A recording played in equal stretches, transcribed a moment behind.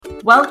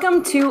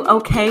Welcome to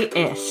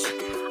Okay-ish,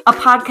 a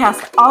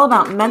podcast all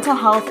about mental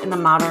health in the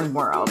modern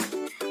world.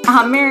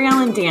 I'm Mary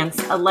Ellen Dance,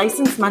 a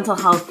licensed mental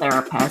health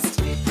therapist,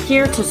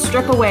 here to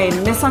strip away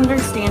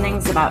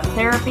misunderstandings about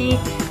therapy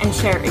and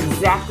share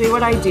exactly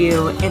what I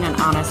do in an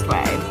honest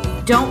way.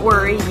 Don't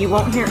worry, you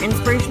won't hear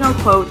inspirational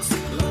quotes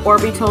or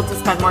be told to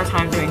spend more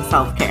time doing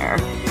self-care.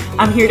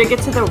 I'm here to get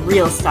to the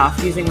real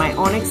stuff using my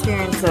own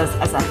experiences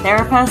as a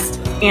therapist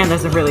and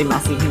as a really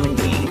messy human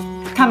being.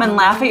 Come and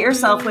laugh at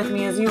yourself with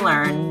me as you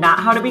learn, not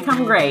how to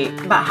become great,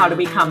 but how to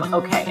become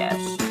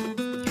okay-ish.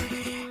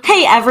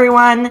 Hey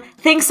everyone,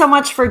 thanks so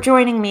much for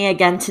joining me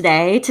again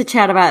today to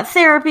chat about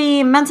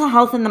therapy, mental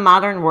health in the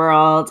modern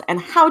world,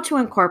 and how to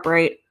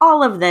incorporate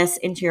all of this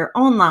into your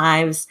own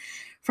lives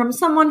from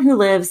someone who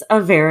lives a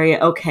very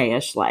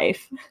okay-ish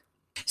life.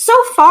 So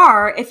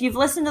far, if you've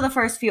listened to the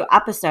first few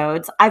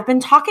episodes, I've been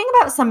talking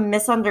about some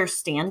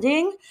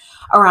misunderstanding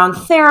around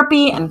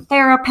therapy and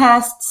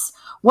therapists,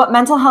 what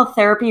mental health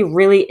therapy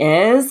really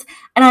is,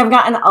 and I've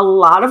gotten a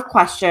lot of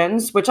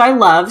questions, which I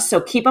love, so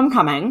keep them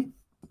coming.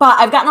 But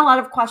I've gotten a lot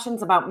of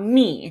questions about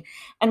me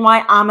and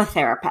why I'm a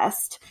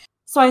therapist.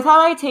 So I thought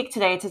I'd take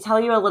today to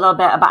tell you a little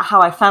bit about how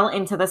I fell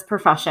into this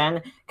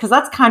profession, because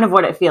that's kind of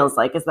what it feels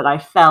like, is that I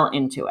fell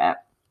into it.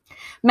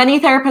 Many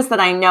therapists that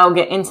I know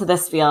get into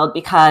this field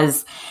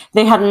because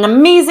they had an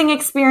amazing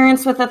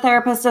experience with a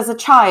therapist as a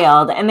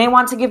child and they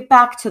want to give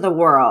back to the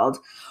world,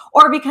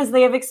 or because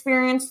they have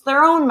experienced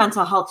their own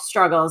mental health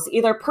struggles,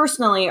 either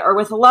personally or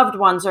with loved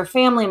ones or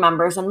family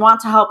members, and want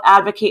to help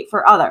advocate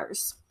for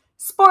others.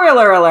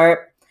 Spoiler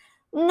alert,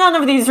 none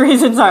of these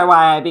reasons are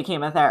why I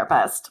became a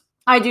therapist.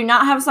 I do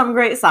not have some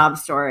great sob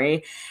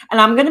story,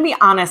 and I'm going to be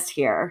honest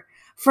here.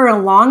 For a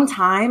long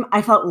time,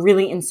 I felt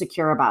really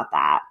insecure about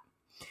that.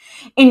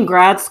 In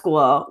grad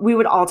school, we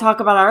would all talk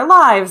about our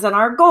lives and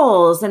our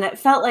goals, and it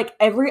felt like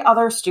every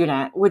other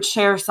student would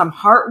share some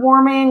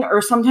heartwarming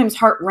or sometimes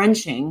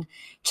heart-wrenching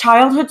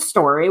childhood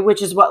story,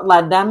 which is what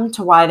led them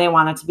to why they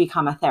wanted to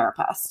become a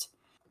therapist.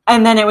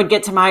 And then it would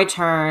get to my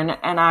turn,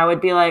 and I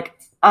would be like,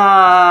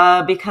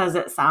 because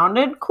it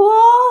sounded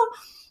cool?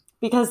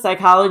 Because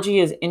psychology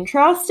is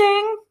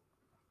interesting?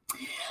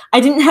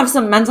 I didn't have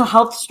some mental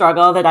health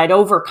struggle that I'd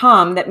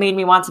overcome that made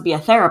me want to be a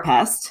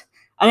therapist.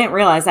 I didn't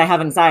realize I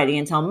have anxiety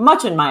until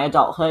much in my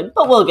adulthood,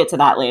 but we'll get to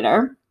that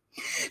later.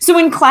 So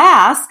in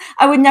class,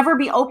 I would never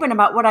be open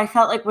about what I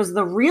felt like was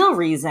the real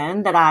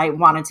reason that I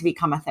wanted to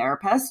become a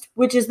therapist,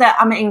 which is that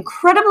I'm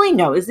incredibly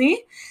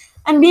nosy,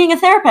 and being a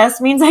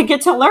therapist means I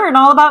get to learn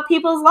all about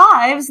people's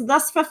lives,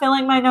 thus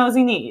fulfilling my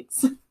nosy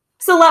needs.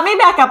 So let me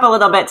back up a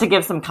little bit to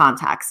give some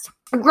context.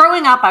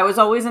 Growing up, I was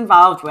always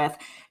involved with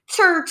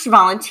church,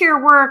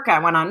 volunteer work. I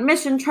went on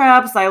mission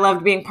trips. I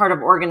loved being part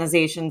of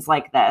organizations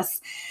like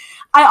this.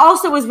 I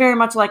also was very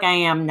much like I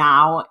am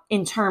now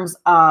in terms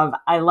of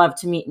I love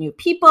to meet new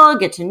people,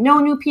 get to know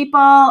new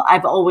people.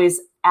 I've always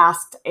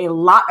asked a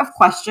lot of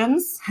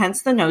questions,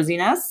 hence the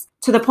nosiness,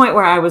 to the point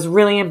where I was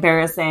really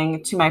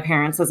embarrassing to my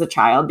parents as a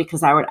child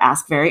because I would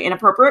ask very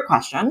inappropriate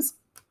questions.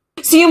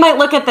 So you might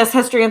look at this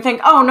history and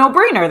think, oh, no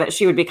brainer that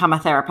she would become a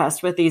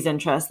therapist with these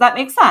interests. That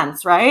makes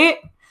sense, right?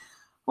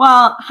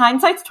 Well,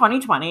 hindsight's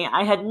 2020.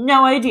 I had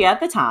no idea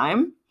at the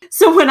time.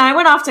 So when I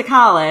went off to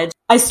college,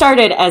 I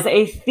started as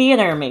a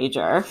theater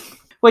major,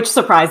 which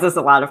surprises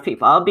a lot of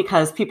people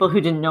because people who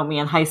didn't know me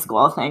in high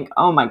school think,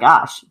 oh my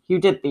gosh, you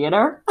did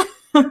theater?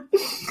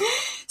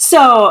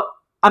 So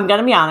I'm going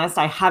to be honest,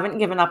 I haven't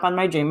given up on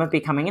my dream of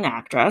becoming an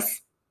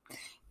actress.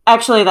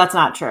 Actually, that's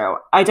not true.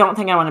 I don't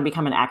think I want to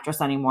become an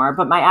actress anymore,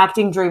 but my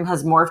acting dream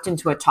has morphed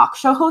into a talk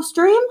show host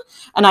dream,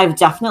 and I've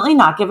definitely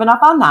not given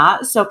up on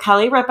that. So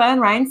Kelly Ripa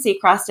and Ryan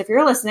Seacrest, if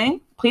you're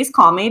listening, please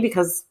call me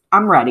because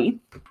I'm ready.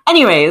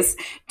 Anyways,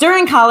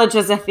 during college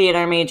as a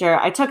theater major,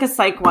 I took a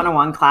Psych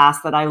 101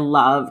 class that I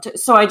loved,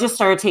 so I just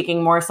started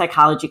taking more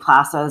psychology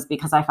classes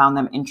because I found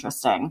them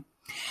interesting.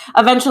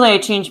 Eventually, I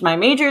changed my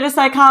major to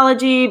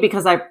psychology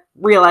because I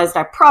realized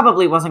I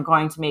probably wasn't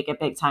going to make it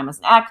big time as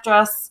an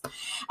actress.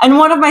 And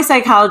one of my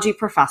psychology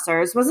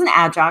professors was an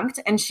adjunct,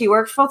 and she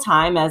worked full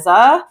time as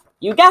a,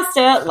 you guessed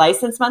it,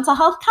 licensed mental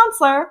health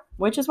counselor,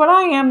 which is what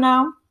I am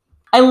now.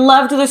 I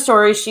loved the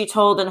stories she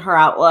told in her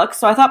Outlook,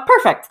 so I thought,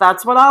 perfect,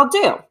 that's what I'll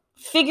do.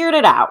 Figured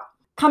it out.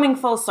 Coming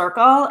full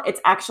circle, it's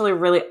actually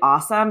really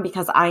awesome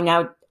because I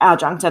now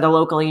adjunct at a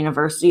local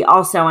university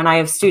also, and I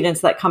have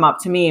students that come up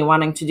to me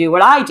wanting to do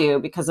what I do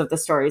because of the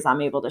stories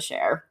I'm able to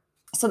share.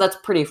 So that's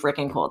pretty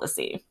freaking cool to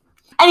see.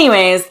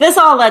 Anyways, this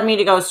all led me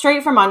to go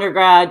straight from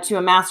undergrad to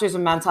a master's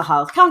in mental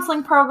health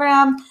counseling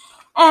program,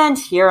 and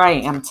here I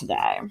am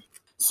today.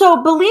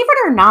 So believe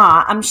it or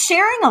not, I'm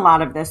sharing a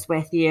lot of this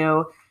with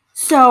you.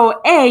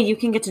 So A, you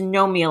can get to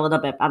know me a little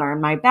bit better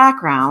in my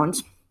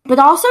background, but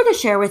also to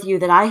share with you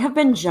that I have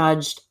been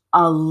judged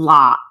a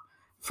lot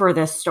for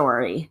this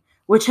story,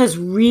 which has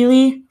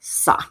really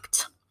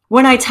sucked.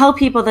 When I tell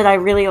people that I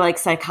really like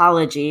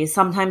psychology,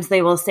 sometimes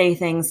they will say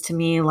things to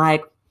me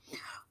like,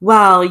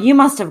 well, you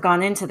must have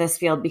gone into this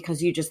field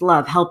because you just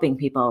love helping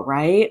people,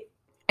 right?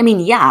 I mean,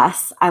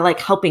 yes, I like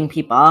helping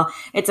people.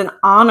 It's an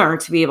honor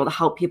to be able to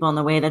help people in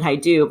the way that I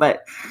do,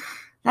 but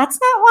That's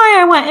not why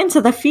I went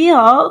into the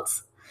field.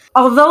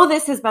 Although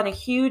this has been a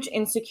huge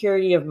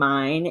insecurity of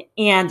mine,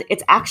 and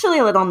it's actually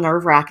a little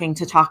nerve-wracking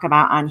to talk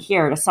about on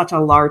here to such a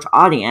large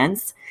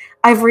audience,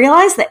 I've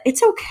realized that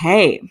it's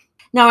okay.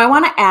 Now, I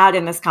want to add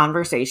in this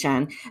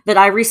conversation that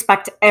I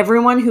respect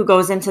everyone who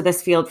goes into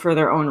this field for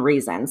their own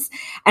reasons,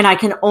 and I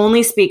can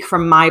only speak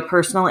from my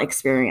personal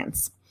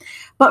experience.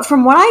 But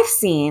from what I've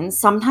seen,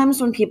 sometimes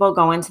when people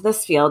go into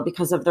this field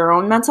because of their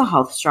own mental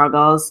health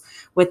struggles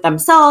with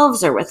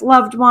themselves or with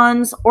loved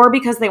ones, or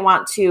because they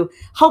want to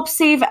help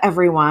save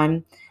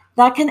everyone,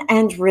 that can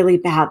end really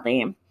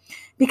badly.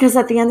 Because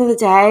at the end of the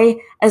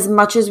day, as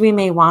much as we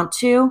may want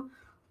to,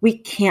 we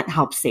can't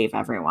help save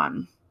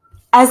everyone.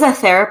 As a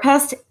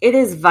therapist, it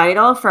is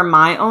vital for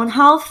my own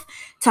health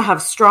to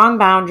have strong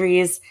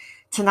boundaries,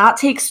 to not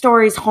take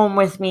stories home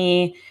with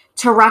me,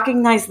 to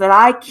recognize that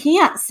I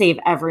can't save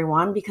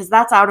everyone because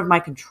that's out of my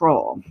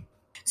control.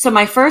 So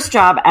my first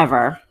job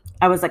ever,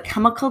 I was a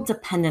chemical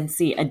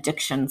dependency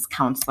addictions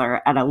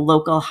counselor at a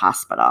local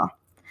hospital.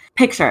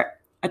 Picture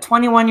a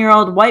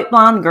 21-year-old white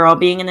blonde girl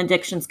being an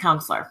addictions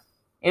counselor.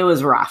 It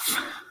was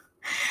rough.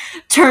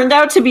 Turned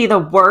out to be the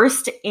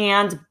worst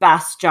and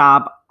best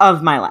job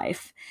of my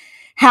life.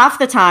 Half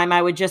the time,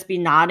 I would just be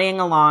nodding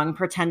along,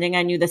 pretending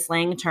I knew the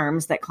slang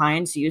terms that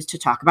clients use to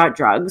talk about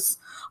drugs,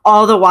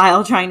 all the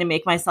while trying to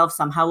make myself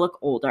somehow look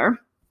older.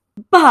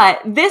 But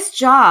this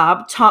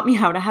job taught me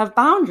how to have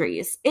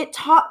boundaries. It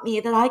taught me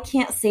that I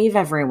can't save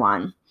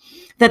everyone,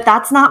 that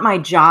that's not my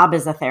job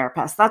as a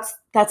therapist.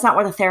 That's not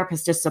what a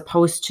therapist is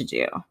supposed to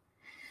do.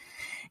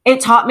 It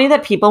taught me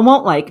that people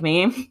won't like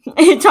me.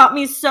 It taught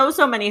me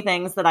so many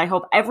things that I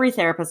hope every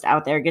therapist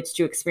out there gets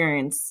to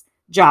experience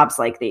jobs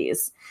like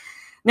these.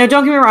 Now,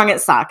 don't get me wrong,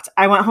 it sucked.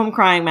 I went home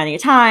crying many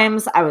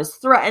times. I was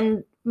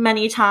threatened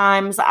many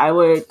times. I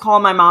would call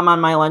my mom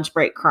on my lunch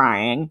break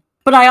crying.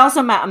 But I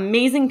also met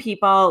amazing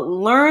people,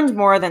 learned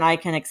more than I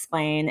can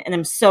explain, and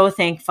I'm so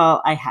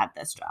thankful I had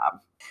this job.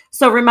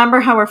 So remember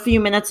how a few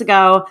minutes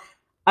ago,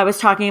 I was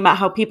talking about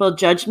how people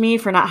judged me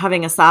for not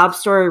having a sob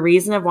story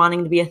reason of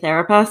wanting to be a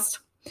therapist?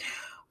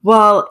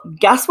 Well,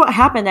 guess what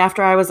happened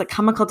after I was a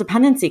chemical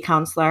dependency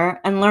counselor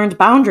and learned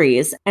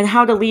boundaries and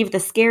how to leave the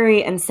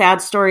scary and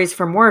sad stories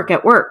from work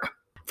at work.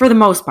 For the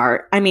most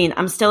part, I mean,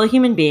 I'm still a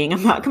human being.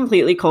 I'm not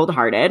completely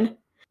cold-hearted.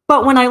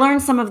 But when I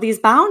learned some of these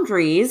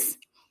boundaries,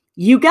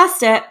 you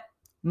guessed it,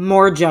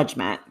 more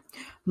judgment.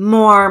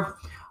 More,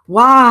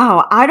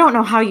 wow, I don't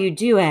know how you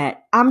do it.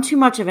 I'm too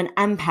much of an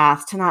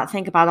empath to not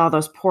think about all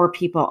those poor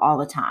people all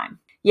the time.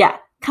 Yeah,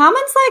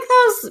 comments like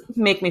those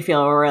make me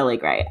feel really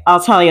great.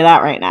 I'll tell you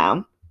that right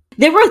now.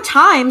 There were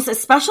times,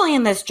 especially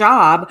in this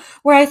job,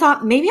 where I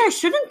thought maybe I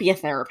shouldn't be a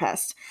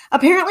therapist.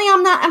 Apparently,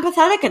 I'm not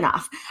empathetic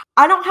enough.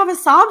 I don't have a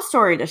sob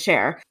story to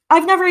share.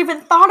 I've never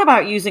even thought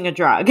about using a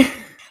drug.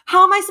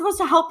 How am I supposed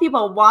to help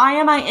people? Why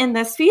am I in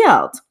this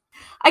field?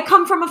 I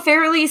come from a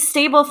fairly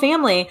stable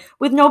family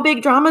with no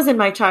big dramas in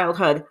my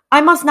childhood.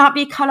 I must not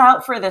be cut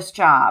out for this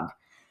job,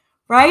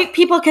 right?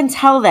 People can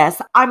tell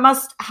this. I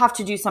must have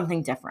to do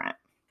something different.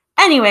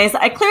 Anyways,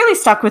 I clearly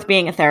stuck with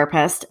being a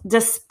therapist,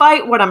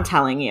 despite what I'm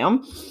telling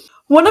you.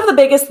 One of the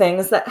biggest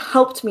things that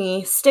helped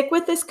me stick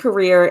with this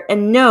career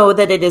and know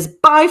that it is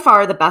by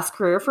far the best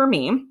career for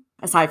me,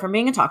 aside from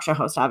being a talk show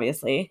host,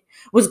 obviously,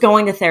 was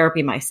going to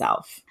therapy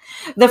myself.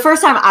 The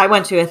first time I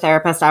went to a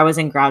therapist, I was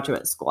in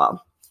graduate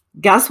school.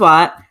 Guess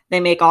what? They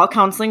make all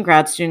counseling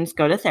grad students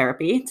go to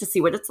therapy to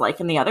see what it's like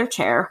in the other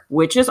chair,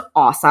 which is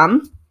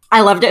awesome.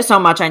 I loved it so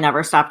much I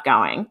never stopped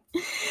going.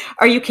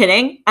 Are you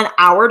kidding? An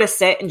hour to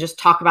sit and just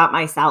talk about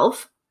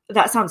myself?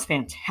 That sounds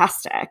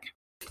fantastic.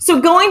 So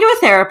going to a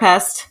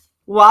therapist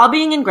while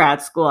being in grad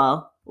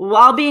school,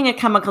 while being a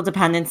chemical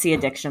dependency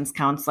addictions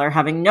counselor,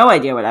 having no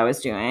idea what I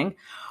was doing,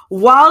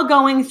 while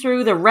going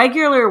through the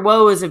regular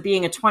woes of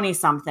being a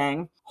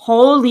 20-something,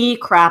 holy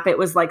crap, it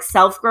was like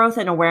self-growth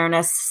and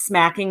awareness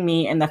smacking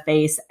me in the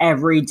face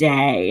every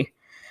day.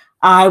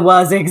 I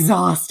was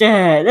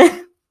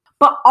exhausted.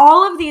 But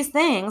all of these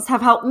things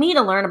have helped me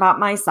to learn about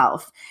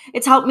myself.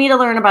 It's helped me to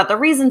learn about the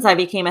reasons I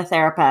became a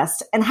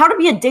therapist and how to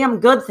be a damn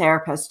good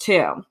therapist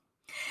too.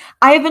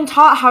 I have been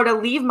taught how to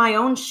leave my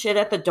own shit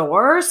at the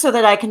door so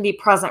that I can be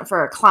present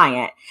for a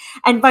client,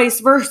 and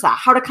vice versa,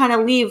 how to kind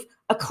of leave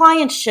a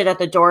client's shit at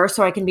the door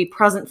so I can be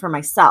present for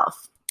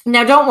myself.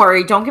 Now, don't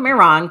worry, don't get me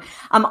wrong.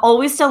 I'm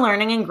always still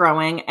learning and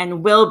growing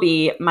and will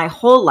be my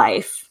whole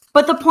life.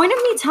 But the point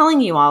of me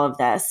telling you all of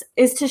this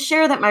is to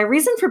share that my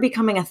reason for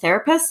becoming a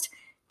therapist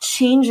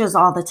changes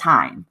all the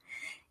time.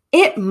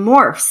 It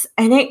morphs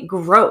and it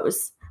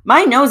grows.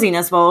 My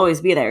nosiness will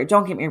always be there,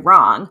 don't get me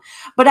wrong.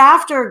 But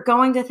after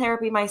going to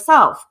therapy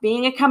myself,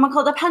 being a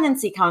chemical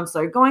dependency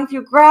counselor, going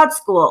through grad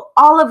school,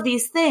 all of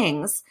these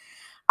things,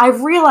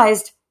 I've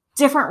realized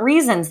different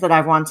reasons that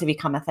I've wanted to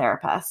become a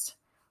therapist.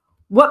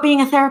 What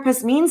being a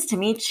therapist means to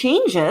me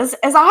changes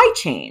as I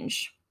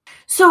change.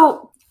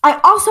 So I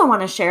also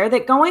want to share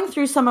that going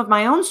through some of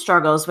my own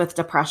struggles with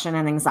depression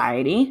and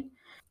anxiety,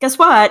 guess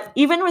what?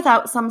 Even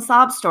without some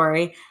sob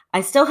story,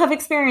 I still have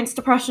experienced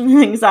depression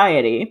and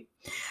anxiety.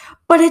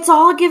 But it's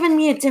all given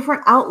me a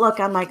different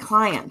outlook on my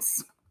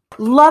clients.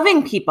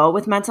 Loving people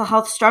with mental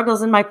health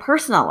struggles in my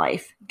personal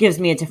life gives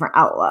me a different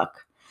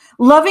outlook.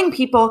 Loving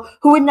people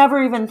who would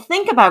never even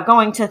think about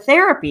going to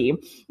therapy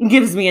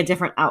gives me a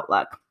different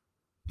outlook.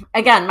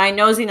 Again, my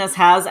nosiness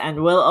has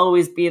and will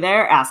always be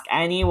there. Ask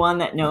anyone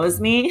that knows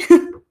me.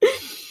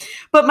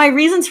 But my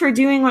reasons for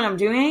doing what I'm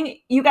doing,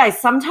 you guys,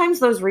 sometimes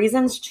those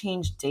reasons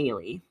change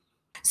daily.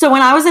 So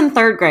when I was in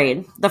third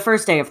grade, the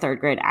first day of third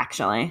grade,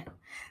 actually,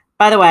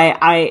 by the way,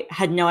 I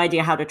had no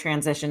idea how to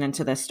transition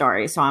into this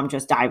story, so I'm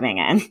just diving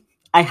in.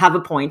 I have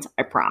a point,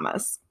 I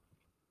promise.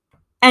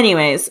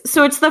 Anyways,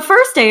 so it's the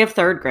first day of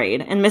third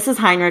grade, and Mrs.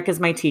 Heinrich is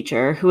my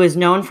teacher, who is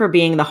known for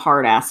being the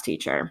hard-ass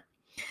teacher.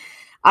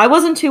 I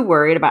wasn't too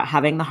worried about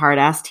having the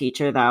hard-ass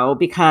teacher, though,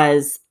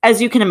 because,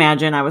 as you can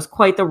imagine, I was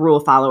quite the rule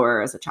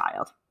follower as a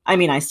child. I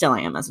mean, I still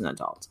am as an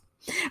adult.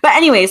 But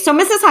anyways, so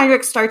Mrs.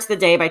 Heinrich starts the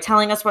day by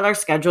telling us what our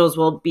schedules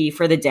will be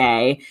for the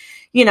day.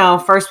 You know,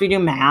 first we do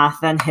math,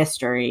 then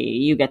history.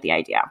 You get the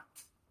idea.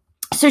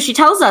 So she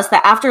tells us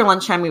that after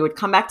lunchtime, we would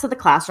come back to the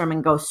classroom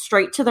and go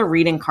straight to the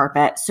reading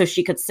carpet so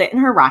she could sit in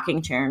her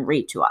rocking chair and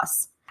read to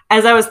us.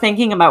 As I was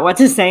thinking about what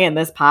to say in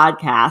this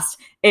podcast,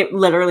 it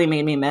literally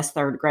made me miss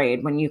third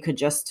grade when you could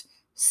just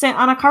sit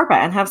on a carpet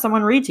and have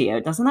someone read to you.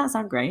 Doesn't that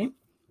sound great?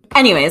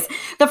 Anyways,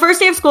 the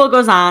first day of school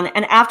goes on,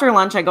 and after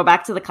lunch, I go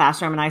back to the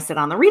classroom and I sit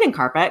on the reading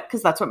carpet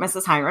because that's what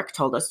Mrs. Heinrich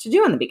told us to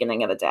do in the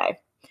beginning of the day.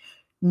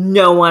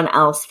 No one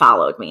else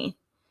followed me.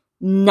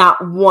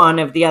 Not one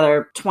of the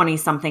other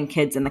 20-something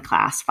kids in the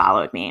class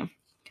followed me.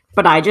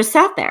 But I just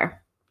sat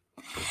there.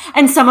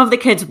 And some of the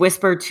kids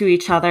whispered to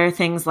each other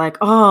things like,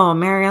 "Oh,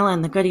 Mary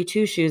Ellen, the goody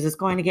two-shoes, is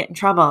going to get in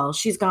trouble.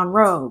 She's gone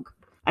rogue."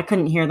 I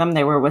couldn't hear them.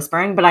 They were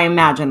whispering, but I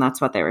imagine that's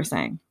what they were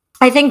saying.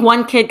 I think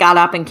one kid got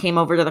up and came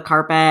over to the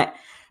carpet,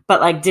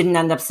 but didn't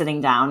end up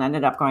sitting down,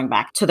 ended up going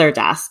back to their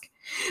desk.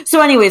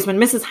 So anyways, when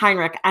Mrs.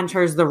 Heinrich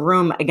enters the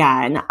room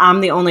again,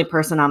 I'm the only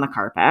person on the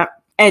carpet.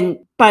 And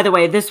by the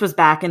way, this was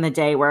back in the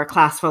day where a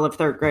class full of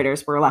third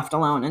graders were left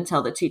alone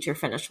until the teacher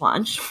finished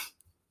lunch.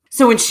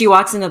 So when she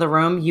walks into the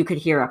room, you could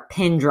hear a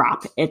pin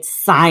drop. It's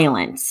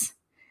silence.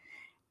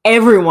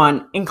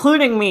 Everyone,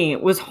 including me,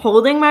 was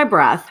holding my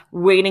breath,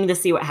 waiting to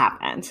see what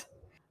happened.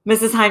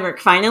 Mrs. Heinrich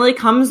finally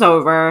comes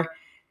over,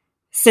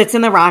 sits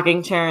in the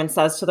rocking chair, and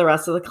says to the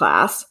rest of the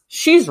class,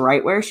 she's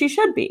right where she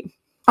should be.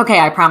 Okay,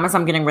 I promise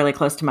I'm getting really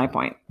close to my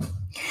point.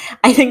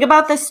 I think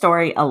about this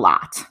story a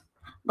lot.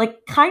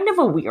 Kind of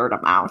a weird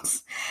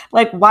amount.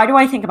 Why do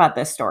I think about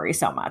this story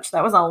so much?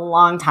 That was a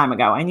long time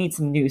ago. I need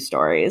some new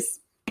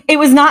stories. It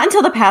was not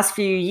until the past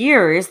few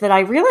years that I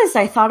realized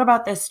I thought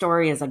about this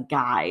story as a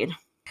guide.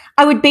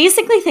 I would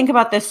basically think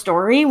about this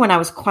story when I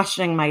was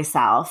questioning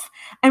myself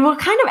and would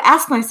kind of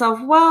ask myself,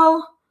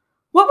 well,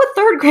 what would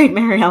third grade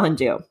Mary Ellen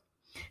do?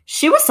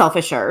 She was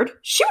self-assured.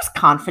 She was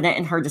confident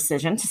in her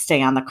decision to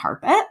stay on the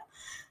carpet.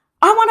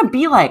 I want to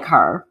be like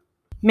her.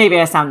 Maybe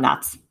I sound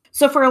nuts.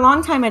 So for a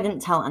long time, I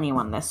didn't tell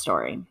anyone this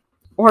story.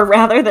 Or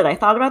rather that I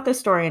thought about this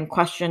story and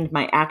questioned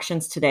my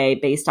actions today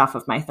based off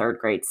of my third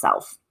grade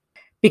self.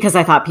 Because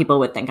I thought people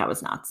would think I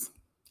was nuts.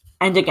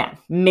 And again,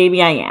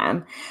 maybe I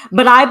am.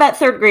 But I bet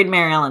third grade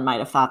Mary Ellen might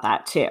have thought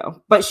that too.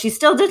 But she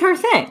still did her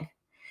thing.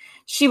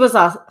 She was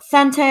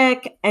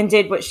authentic and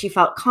did what she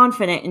felt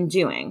confident in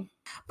doing.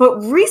 But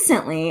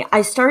recently,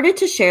 I started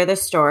to share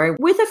this story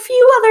with a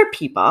few other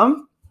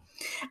people.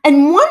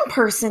 And one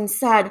person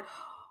said,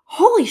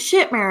 "Holy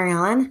shit, Mary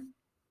Ellen,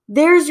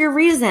 there's your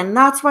reason.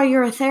 That's why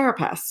you're a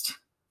therapist.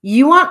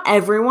 You want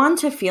everyone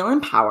to feel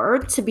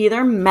empowered to be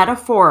their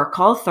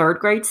metaphorical third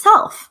grade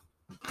self."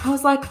 I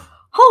was like,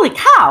 holy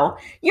cow,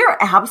 you're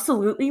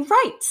absolutely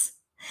right.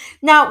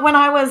 Now, when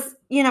I was,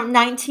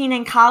 19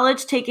 in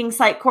college taking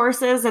psych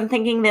courses and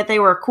thinking that they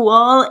were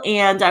cool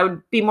and I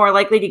would be more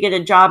likely to get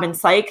a job in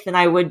psych than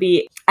I would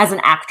be as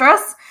an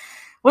actress,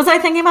 was I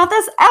thinking about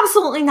this?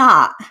 Absolutely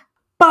not.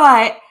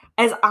 But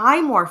as I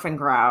morph and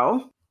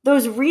grow,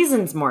 those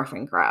reasons morph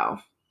and grow.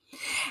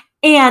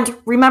 And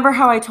remember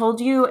how I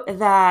told you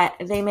that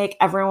they make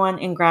everyone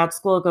in grad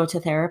school go to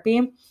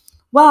therapy?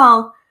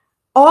 Well,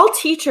 all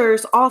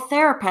teachers, all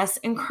therapists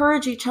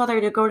encourage each other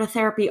to go to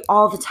therapy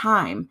all the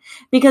time.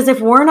 Because if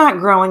we're not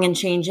growing and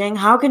changing,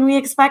 how can we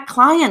expect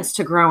clients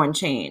to grow and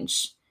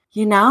change?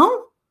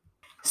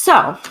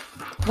 So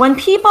when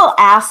people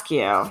ask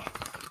you,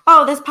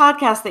 "Oh, this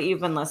podcast that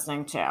you've been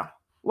listening to,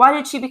 why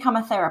did she become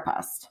a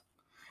therapist?"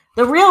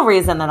 The real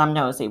reason that I'm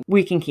nosy,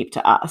 we can keep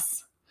to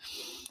us.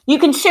 You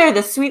can share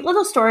this sweet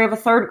little story of a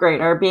third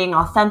grader being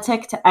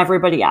authentic to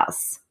everybody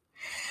else.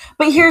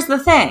 But here's the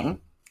thing.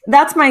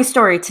 That's my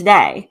story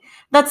today.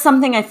 That's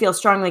something I feel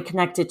strongly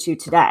connected to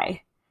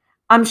today.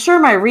 I'm sure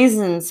my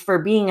reasons for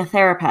being a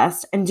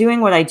therapist and doing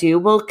what I do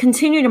will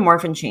continue to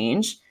morph and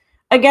change,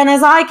 again,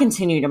 as I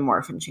continue to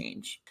morph and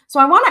change. So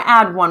I want to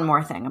add one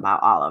more thing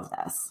about all of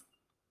this.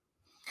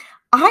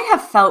 I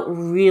have felt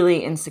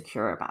really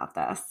insecure about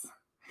this.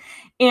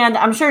 And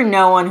I'm sure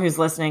no one who's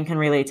listening can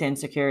relate to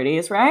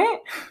insecurities, right?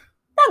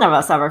 None of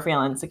us ever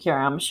feel insecure,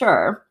 I'm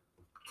sure.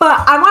 But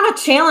I want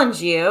to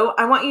challenge you.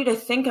 I want you to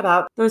think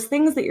about those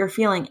things that you're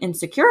feeling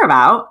insecure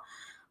about.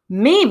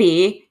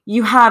 maybe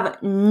you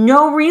have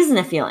no reason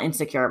to feel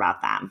insecure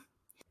about them,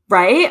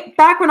 right?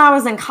 Back when I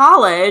was in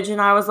college and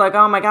I was like,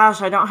 oh my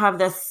gosh, I don't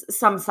have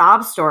some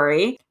sob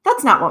story.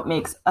 That's not what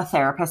makes a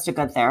therapist a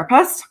good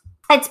therapist.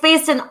 It's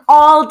based in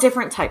all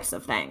different types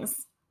of things.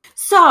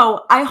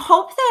 So I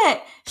hope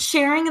that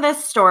sharing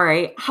this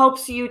story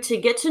helps you to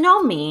get to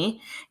know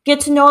me,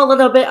 get to know a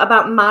little bit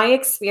about my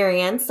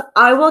experience.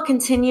 I will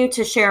continue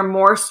to share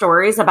more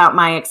stories about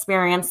my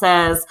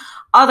experiences,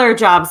 other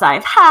jobs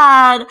I've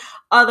had,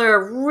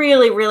 other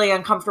really, really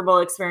uncomfortable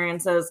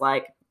experiences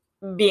like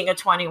being a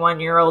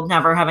 21-year-old,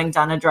 never having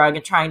done a drug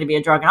and trying to be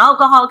a drug and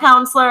alcohol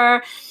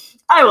counselor.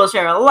 I will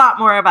share a lot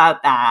more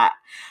about that.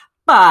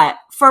 But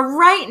for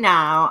right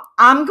now,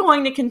 I'm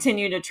going to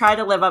continue to try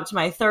to live up to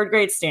my third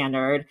grade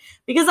standard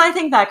because I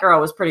think that girl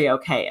was pretty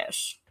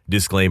okay-ish.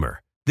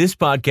 Disclaimer. This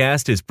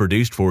podcast is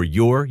produced for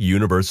your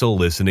universal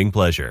listening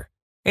pleasure.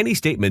 Any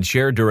statements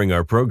shared during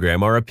our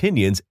program are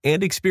opinions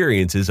and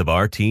experiences of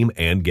our team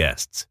and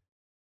guests.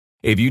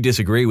 If you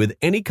disagree with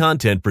any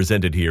content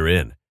presented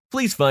herein,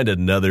 please find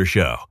another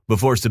show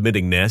before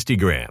submitting nasty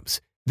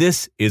grams.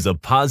 This is a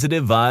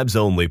positive vibes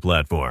only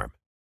platform.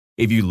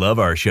 If you love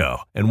our show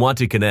and want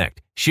to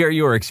connect, share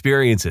your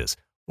experiences,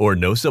 or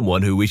know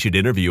someone who we should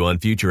interview on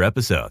future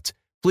episodes,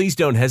 please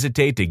don't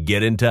hesitate to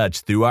get in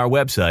touch through our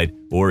website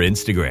or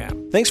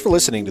Instagram. Thanks for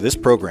listening to this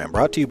program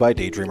brought to you by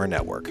Daydreamer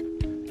Network.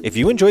 If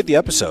you enjoyed the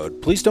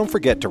episode, please don't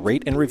forget to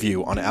rate and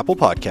review on Apple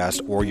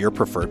Podcasts or your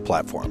preferred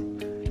platform.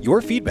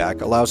 Your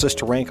feedback allows us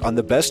to rank on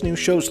the best new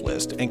shows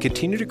list and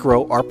continue to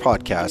grow our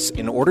podcasts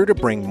in order to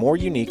bring more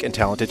unique and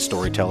talented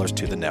storytellers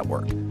to the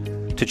network.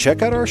 To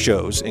check out our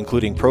shows,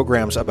 including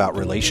programs about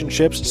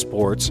relationships,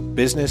 sports,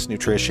 business,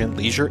 nutrition,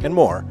 leisure, and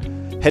more,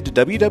 head to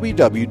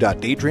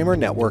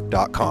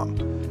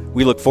www.daydreamernetwork.com.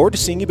 We look forward to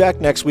seeing you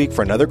back next week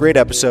for another great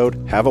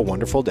episode. Have a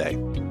wonderful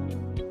day.